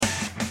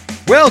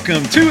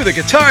Welcome to the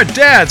Guitar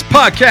Dads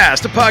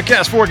Podcast, a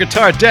podcast for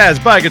guitar dads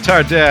by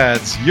guitar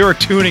dads. You're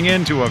tuning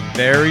in to a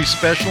very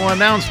special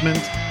announcement.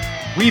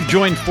 We've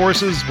joined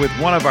forces with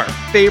one of our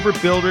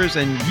favorite builders,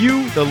 and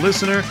you, the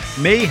listener,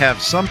 may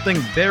have something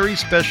very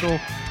special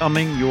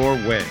coming your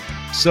way.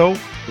 So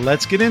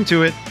let's get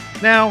into it.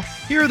 Now,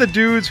 here are the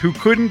dudes who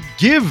couldn't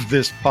give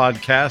this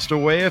podcast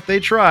away if they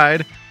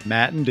tried,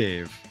 Matt and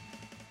Dave.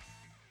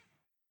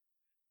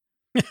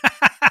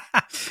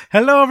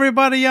 Hello,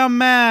 everybody. I'm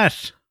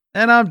Matt.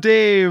 And I'm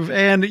Dave,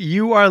 and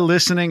you are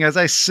listening, as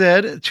I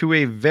said, to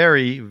a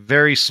very,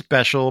 very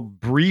special,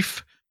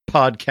 brief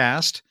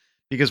podcast,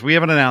 because we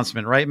have an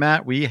announcement, right,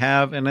 Matt? We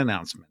have an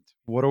announcement.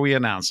 What are we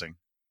announcing?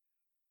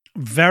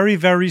 Very,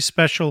 very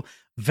special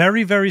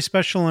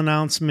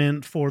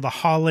announcement for the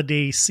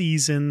holiday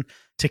season,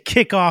 to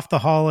kick off the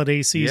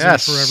holiday season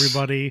for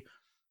everybody.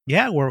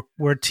 Yeah,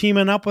 we're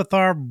teaming up with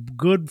our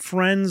good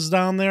friends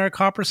down there at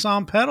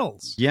Coppersound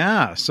Pedals.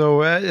 Yeah,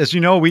 so as you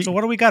know, So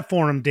what do we got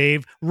for them,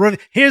 Dave?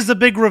 Here's the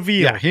big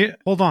reveal. Yeah,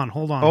 hold on.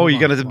 Oh, you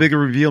got the big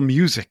reveal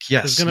music.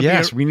 Yes,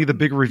 we need the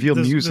big reveal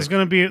music. There's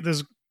gonna be.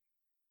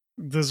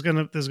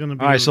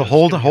 All right, so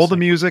hold the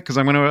music, because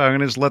I'm gonna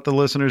just let the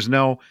listeners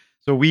know.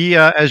 So we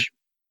it's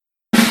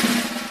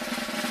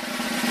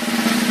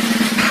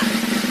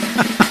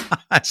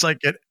like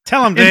it.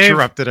 Tell them, Dave.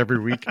 Interrupted every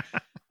week.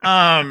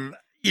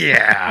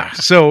 Yeah.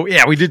 So,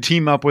 we did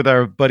team up with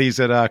our buddies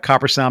at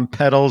Coppersound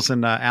Pedals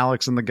and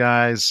Alex and the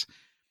guys.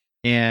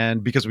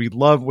 And because we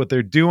love what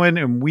they're doing,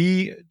 and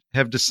we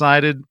have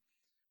decided,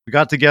 we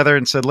got together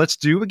and said, let's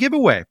do a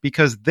giveaway,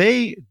 because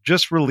they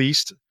just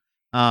released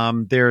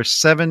their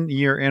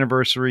 7-year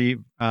anniversary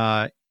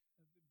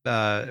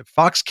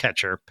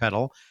Foxcatcher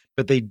pedal,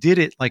 but they did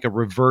it like a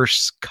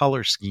reverse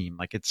color scheme.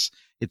 Like it's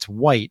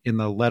white and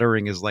the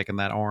lettering is like in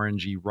that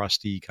orangey,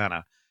 rusty kind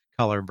of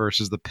color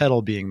versus the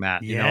pedal being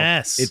that.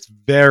 Yes. It's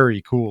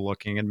very cool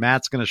looking, and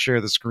Matt's going to share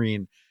the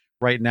screen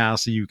right now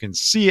so you can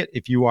see it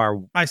if you are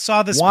I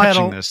saw this watching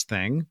pedal. This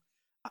thing.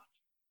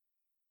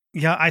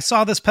 Yeah, I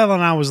saw this pedal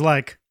and I was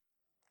like,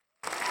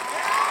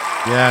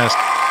 Yes.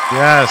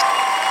 yes.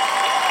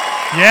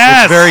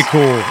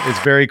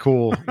 It's very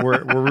cool.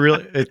 We're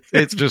really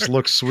it just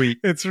looks sweet.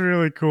 It's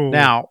really cool.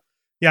 Now,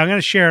 yeah, I'm going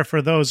to share it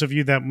for those of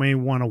you that may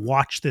want to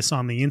watch this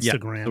on the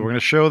Instagram. Yeah, so we're going to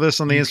show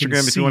this on the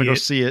Instagram if you want to go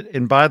see it.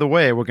 And by the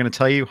way, we're going to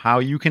tell you how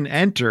you can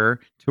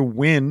enter to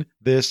win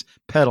this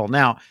pedal.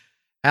 Now,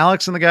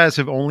 Alex and the guys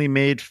have only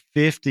made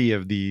 50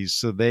 of these,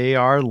 so they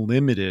are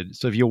limited.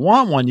 So if you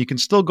want one, you can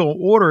still go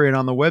order it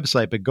on the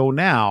website, but go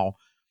now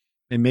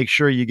and make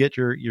sure you get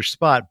your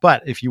spot.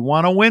 But if you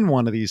want to win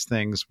one of these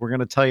things, we're going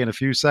to tell you in a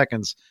few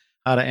seconds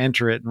how to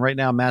enter it. And right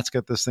now, Matt's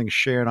got this thing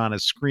shared on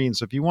his screen.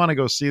 So if you want to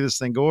go see this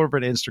thing, go over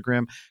to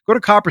Instagram, go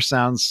to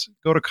Coppersounds,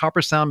 go to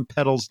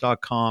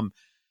coppersoundpedals.com,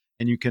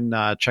 and you can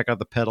check out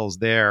the pedals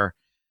there.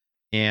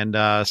 And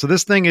so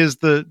this thing is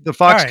the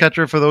Foxcatcher,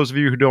 right, for those of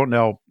you who don't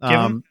know.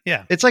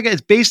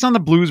 It's based on the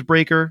Blues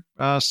Breaker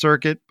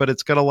circuit, but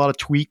it's got a lot of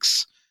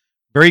tweaks,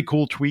 very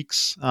cool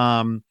tweaks.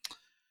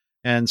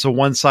 And so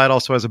one side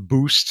also has a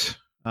boost.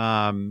 So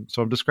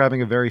I'm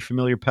describing a very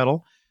familiar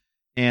pedal.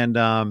 And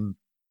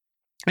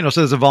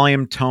so there's a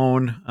volume,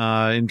 tone,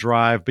 and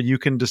drive, but you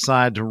can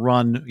decide to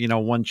run,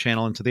 one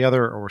channel into the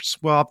other or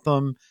swap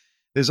them.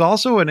 There's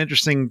also an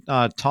interesting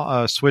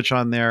switch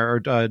on there,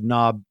 or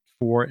knob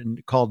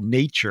called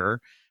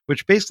Nature,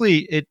 which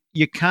basically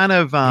you kind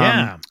of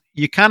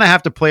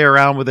have to play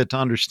around with it to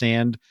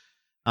understand.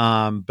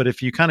 But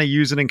if you kind of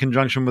use it in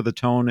conjunction with the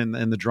tone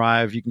and the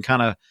drive, you can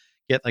kind of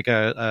get like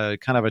a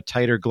kind of a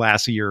tighter,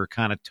 glassier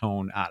kind of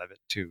tone out of it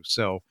too.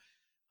 So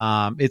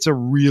it's a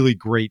really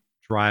great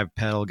drive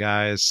pedal,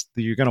 guys.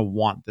 You're going to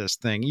want this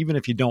thing. Even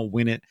if you don't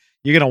win it,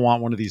 you're going to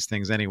want one of these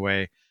things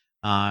anyway.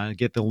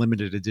 Get the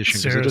limited edition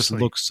because it just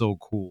looks so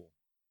cool.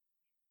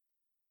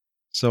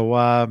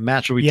 So,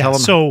 Matt, should we tell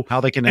them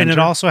how they can enter? And it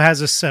also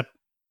has a go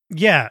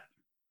ahead.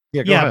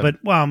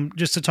 But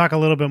just to talk a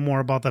little bit more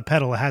about the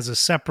pedal, it has a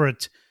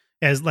separate,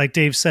 as like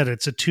Dave said,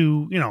 it's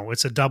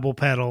a double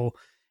pedal,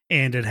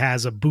 and it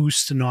has a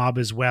boost knob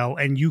as well,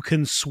 and you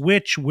can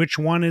switch which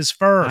one is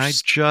first. I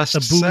just the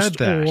boost said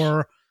that.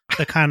 Or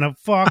the kind of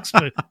Fox.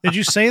 Did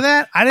you say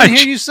that? I didn't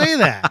hear you say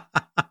that.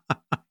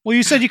 Well,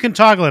 you said you can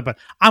toggle it, but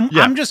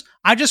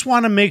I just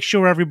want to make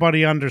sure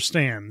everybody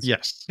understands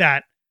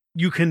that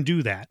you can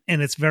do that,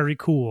 and it's very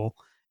cool.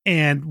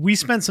 And we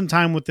spent some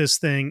time with this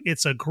thing.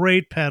 It's a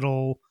great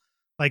pedal.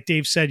 Like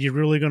Dave said, you're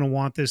really going to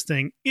want this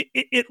thing.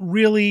 It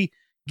really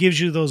gives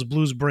you those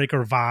Blues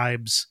Breaker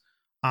vibes.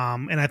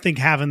 And I think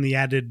having the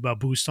added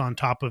boost on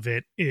top of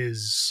it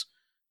is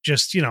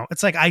just,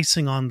 it's like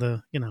icing on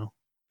the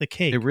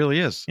cake. It really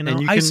is.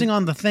 And icing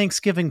on the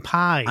Thanksgiving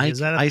pie. Is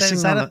that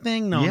a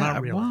thing? No,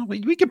 not really. Well,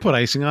 we can put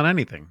icing on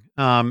anything.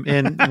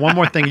 And one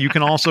more thing, you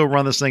can also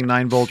run this thing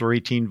 9 volt or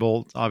 18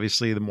 volt.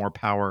 Obviously, the more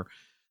power,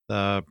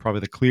 probably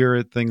the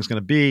clearer thing's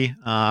going to be.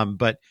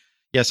 But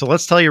yeah, so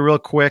let's tell you real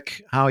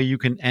quick how you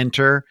can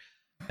enter.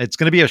 It's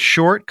going to be a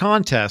short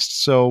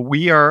contest. So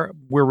we're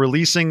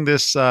releasing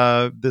this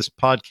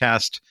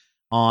podcast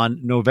on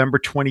November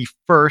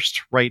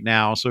 21st right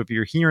now. So if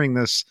you're hearing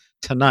this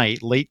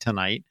tonight, late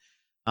tonight,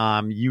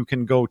 you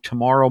can go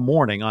tomorrow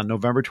morning on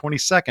November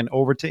 22nd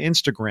over to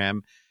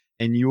Instagram,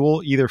 and you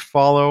will either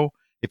follow,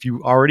 if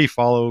you already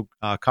follow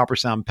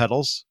Coppersound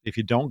Pedals. If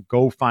you don't,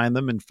 go find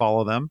them and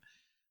follow them.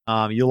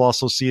 You'll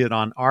also see it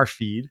on our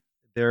feed.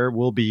 There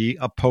will be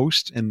a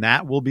post, and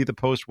that will be the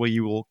post where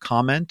you will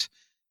comment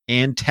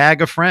and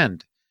tag a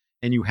friend.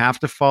 And you have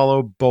to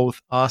follow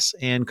both us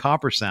and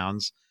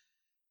Coppersounds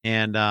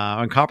and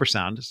on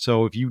Coppersound.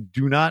 So if you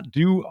do not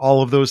do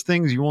all of those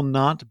things, you will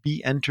not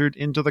be entered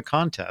into the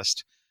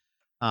contest.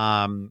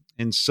 And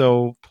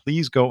so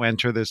please go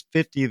enter. There's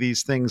 50 of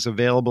these things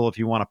available if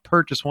you want to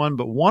purchase one,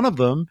 but one of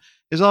them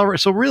is already,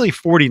 so really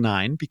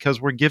 49, because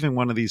we're giving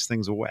one of these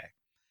things away.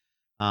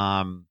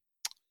 And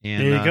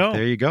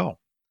there you go.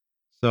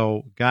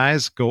 So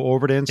guys, go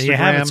over to Instagram. There you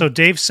have it. So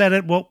Dave said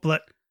it. Well,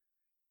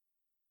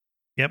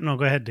 yep. No,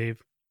 go ahead, Dave.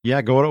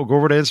 Yeah. Go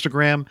over to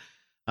Instagram,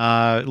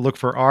 look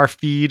for our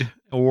feed,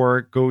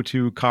 or go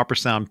to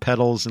Coppersound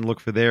Pedals and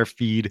look for their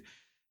feed,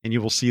 and you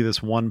will see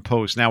this one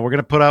post. Now, we're going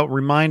to put out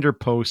reminder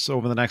posts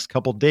over the next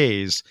couple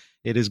days.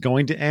 It is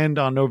going to end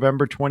on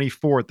November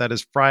 24th. That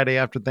is Friday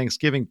after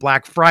Thanksgiving,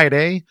 Black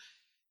Friday.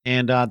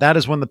 And that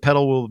is when the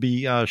pedal will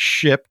be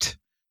shipped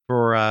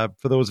for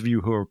those of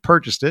you who have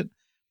purchased it.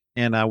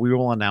 And we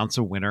will announce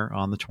a winner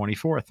on the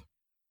 24th.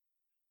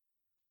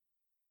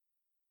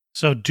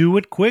 So do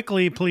it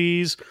quickly,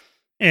 please.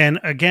 And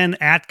again,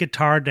 at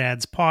Guitar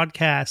Dads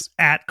Podcast,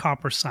 at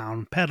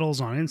Coppersound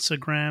Pedals on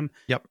Instagram.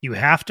 Yep. You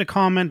have to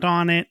comment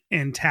on it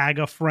and tag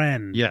a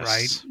friend, yes,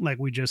 right? Like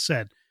we just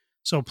said.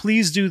 So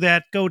please do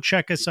that. Go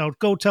check us out.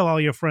 Go tell all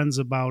your friends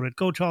about it.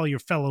 Go tell all your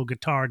fellow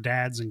guitar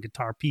dads and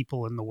guitar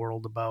people in the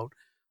world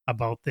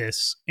about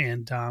this.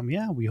 And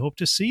we hope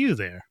to see you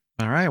there.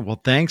 All right. Well,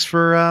 thanks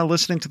for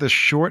listening to this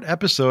short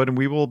episode, and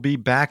we will be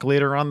back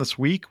later on this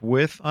week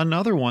with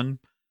another one.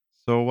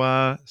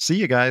 So see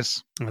you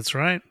guys. That's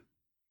right.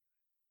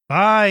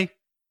 Bye.